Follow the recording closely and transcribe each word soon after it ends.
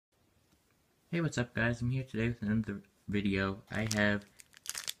Hey, what's up guys? I'm here today with another video. I have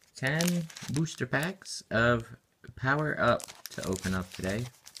 10 booster packs of Power Up to open up today.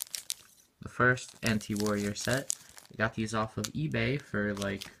 The first Anti-Warrior set. I got these off of eBay for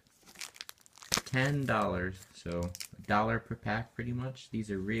like $10, so $1 per pack pretty much. These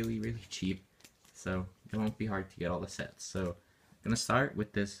are really cheap, so it won't be hard to get all the sets. So I'm gonna start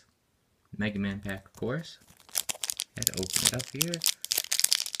with this Megaman pack, of course. I had to open it up here.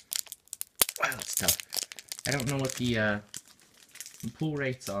 Wow, it's tough. I don't know what the pull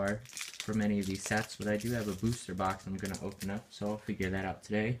rates are for many of these sets, but I do have a booster box I'm going to open up, so I'll figure that out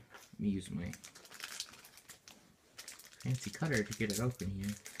today. Let me use my fancy cutter to get it open here.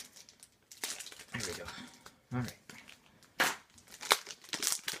 There we go. Alright.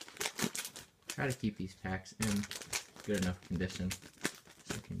 Try to keep these packs in good enough condition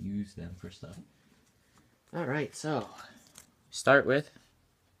so I can use them for stuff. Alright, so start with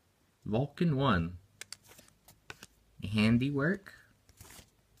Vulcan 1, Handiwork,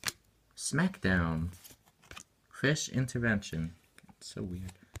 Smackdown, Fish Intervention, it's so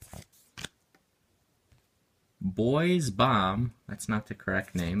weird, Boys Bomb, that's not the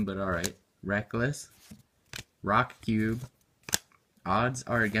correct name, but alright, Reckless, Rock Cube, Odds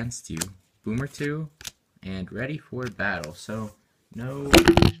Are Against You, Boomer 2, and Ready for Battle. So, no,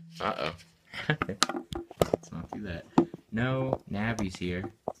 let's not do that. No navies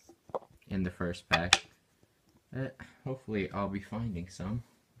here in the first pack. Hopefully I'll be finding some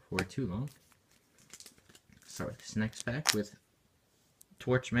before too long. Start this next pack with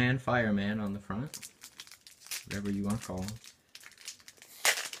Torchman, Fireman on the front, whatever you want to call them.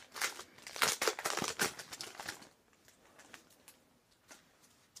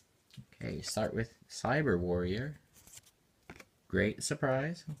 Okay, start with Cyber Warrior, Great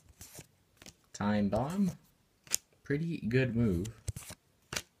Surprise, Time Bomb, Pretty Good Move,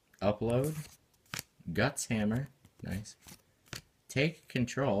 Upload, Guts Hammer, nice, Take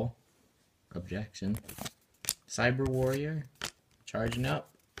Control, Objection, Cyber Warrior, Charging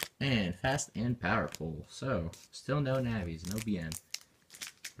Up, and Fast and Powerful. So, still no navies, no BN.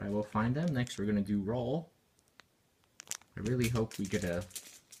 But I will find them. Next we're going to do Roll. I really hope we get a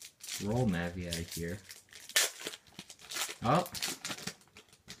Roll navi out of here. Oh!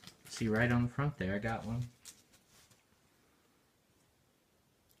 See right on the front there, I got one.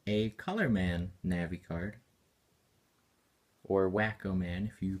 A Color Man Navi card, or Wacko Man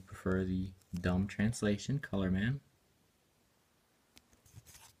if you prefer the dumb translation, Color Man.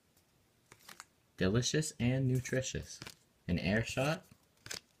 Delicious and Nutritious, an Air Shot,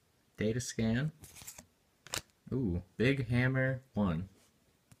 Data Scan, ooh, Big Hammer 1,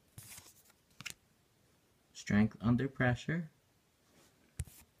 Strength Under Pressure,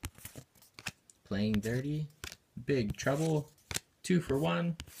 Playing Dirty, Big Trouble, 2 for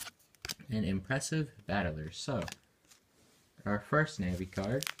 1, and Impressive Battlers. So, our first Navi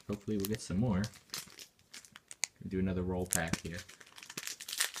card, hopefully we'll get some more. We'll do another roll pack here.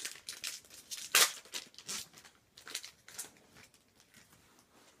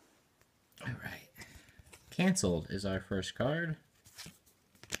 Alright. Cancelled is our first card.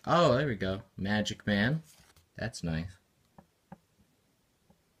 Oh, there we go. Magic Man. That's nice.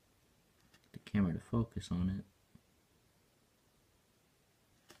 The camera to focus on it.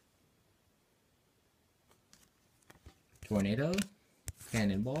 Tornado,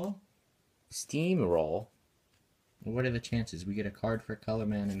 Cannonball, Steamroll. What are the chances we get a card for Color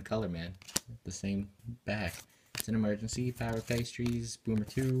Man and Color Man at the same back? It's an emergency, Power Pastries, Boomer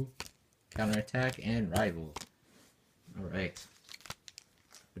 2, Counterattack, and Rival. Alright.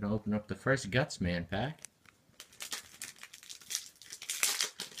 We're gonna open up the first Guts Man pack.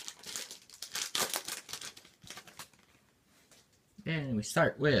 And we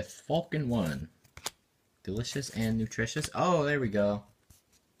start with Vulcan 1. Delicious and Nutritious. Oh, there we go.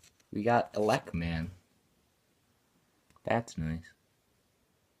 We got Elect Man. That's nice.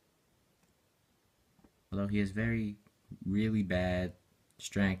 Although he has really bad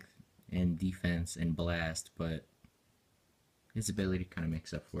strength and defense and blast, but his ability kind of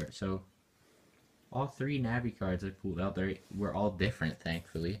makes up for it. So, all 3 Navi cards I pulled out there were all different,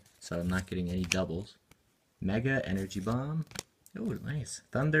 thankfully. So I'm not getting any doubles. Mega Energy Bomb. Oh, nice.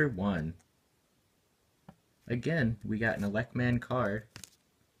 Thunder 1. Again, we got an Elect Man card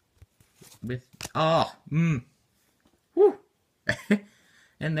with, woo!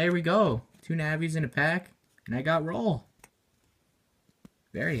 And there we go. 2 navies in a pack, and I got Roll.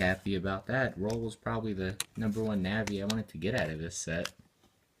 Very happy about that. Roll was probably the #1 navi I wanted to get out of this set,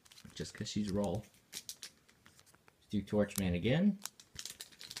 just because she's Roll. Let's do Torchman again.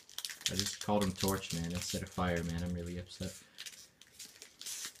 I just called him Torchman instead of Fireman. I'm really upset.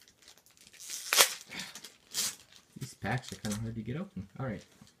 packs are kind of hard to get open. Alright.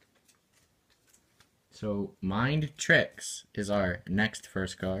 So, Mind Tricks is our next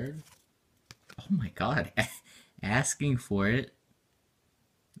first card. Oh my god. Asking for it.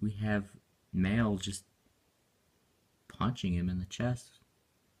 We have Male just punching him in the chest.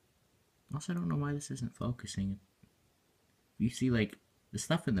 Also, I don't know why this isn't focusing. You see, like, the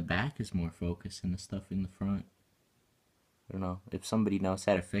stuff in the back is more focused than the stuff in the front. I don't know. If somebody knows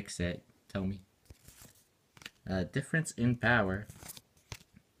how to fix that, tell me. Difference in power.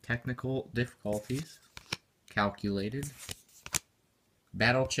 Technical difficulties. Calculated.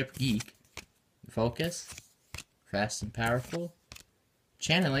 Battle Chip Geek. Focus. Fast and powerful.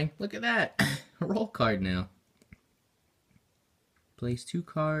 Channeling. Look at that. A roll card now. Place 2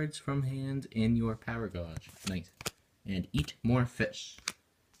 cards from hand in your power gauge. Nice. And eat more fish.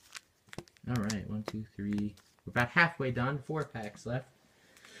 Alright, 1, 2, 3. We're about halfway done. 4 packs left.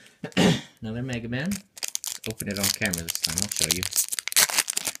 Another Mega Man. Let's open it on camera this time. I'll show you.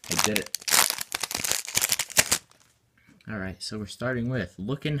 I did it. Alright, so we're starting with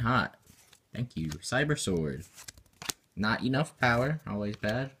Looking Hot. Thank you. Cyber Sword. Not enough power. Always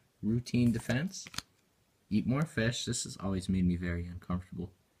bad. Routine defense. Eat more fish. This has always made me very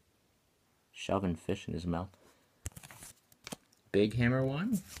uncomfortable. Shoving fish in his mouth. Big Hammer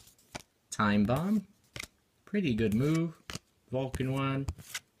 1. Time Bomb. Pretty good move. Vulcan 1.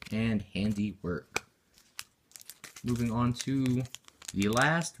 And Handiwork. Moving on to the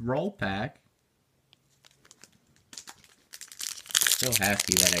last roll pack. So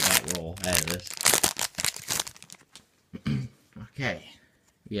happy that I got roll out of this. Okay.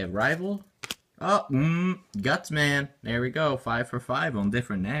 We have Rival. Oh, Guts Man. There we go. 5 for 5 on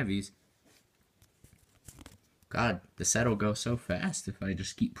different navies. God, the set will go so fast if I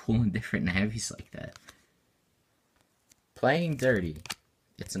just keep pulling different navies like that. Playing Dirty.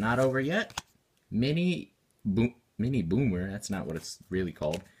 It's not over yet. Mini Boomer. That's not what it's really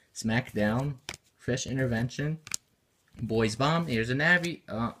called. Smackdown. Fish Intervention. Boys Bomb. Here's a navi.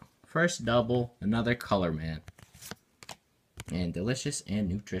 First double. Another Color Man. And Delicious and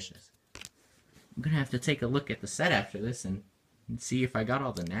Nutritious. I'm going to have to take a look at the set after this and see if I got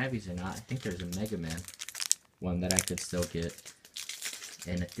all the navies or not. I think there's a Mega Man one that I could still get.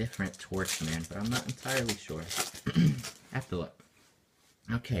 And a different Torch Man, but I'm not entirely sure. Have to look.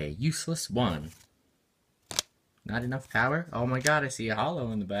 Okay, Useless 1. Not enough power? Oh my god, I see a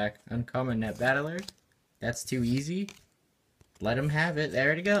holo in the back. Uncommon Net Battler. That's too easy. Let him have it.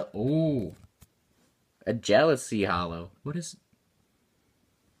 There we go. Ooh. A Jealousy holo. What is...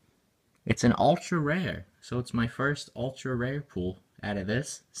 It's an ultra rare, so it's my first ultra rare pull out of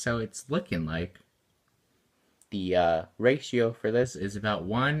this. So it's looking like the ratio for this is about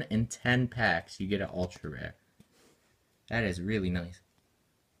 1 in 10 packs you get an ultra rare. That is really nice.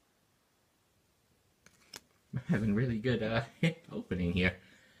 I'm having really good opening here.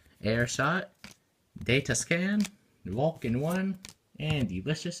 Air Shot, Data Scan, Vulcan 1, and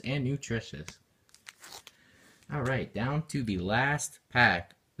Delicious and Nutritious. Alright, down to the last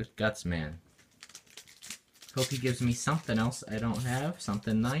pack with Guts Man. Hope he gives me something else I don't have.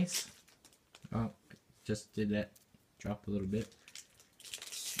 Something nice. Oh, just did that. Dropped a little bit.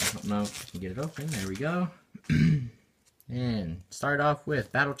 I don't know if I can get it open. There we go. And start off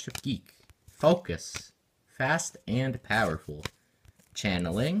with Battle Chip Geek. Focus. Fast and powerful.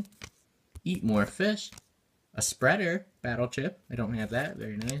 Channeling. Eat more fish. A spreader. Battle Chip. I don't have that.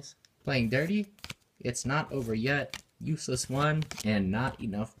 Very nice. Playing Dirty. It's not over yet. Useless 1, and not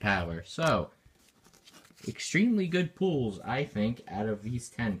enough power. So, extremely good pulls, I think, out of these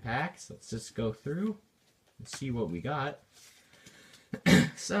 10 packs. Let's just go through and see what we got.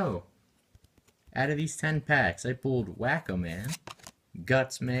 So, out of these 10 packs, I pulled Wacko Man,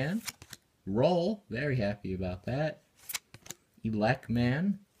 Guts Man, Roll, very happy about that, Elect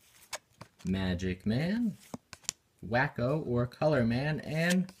Man, Magic Man, Wacko or Color Man,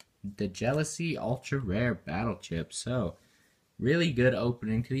 and the Jealousy Ultra Rare Battle Chip. So, really good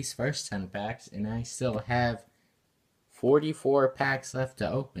opening to these first 10 packs, and I still have 44 packs left to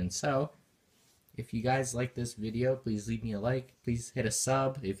open. So, if you guys like this video, please leave me a like. Please hit a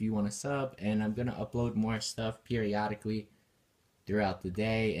sub if you want to sub, and I'm going to upload more stuff periodically throughout the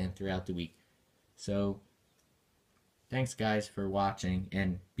day and throughout the week. So, thanks guys for watching,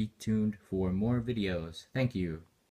 and be tuned for more videos. Thank you.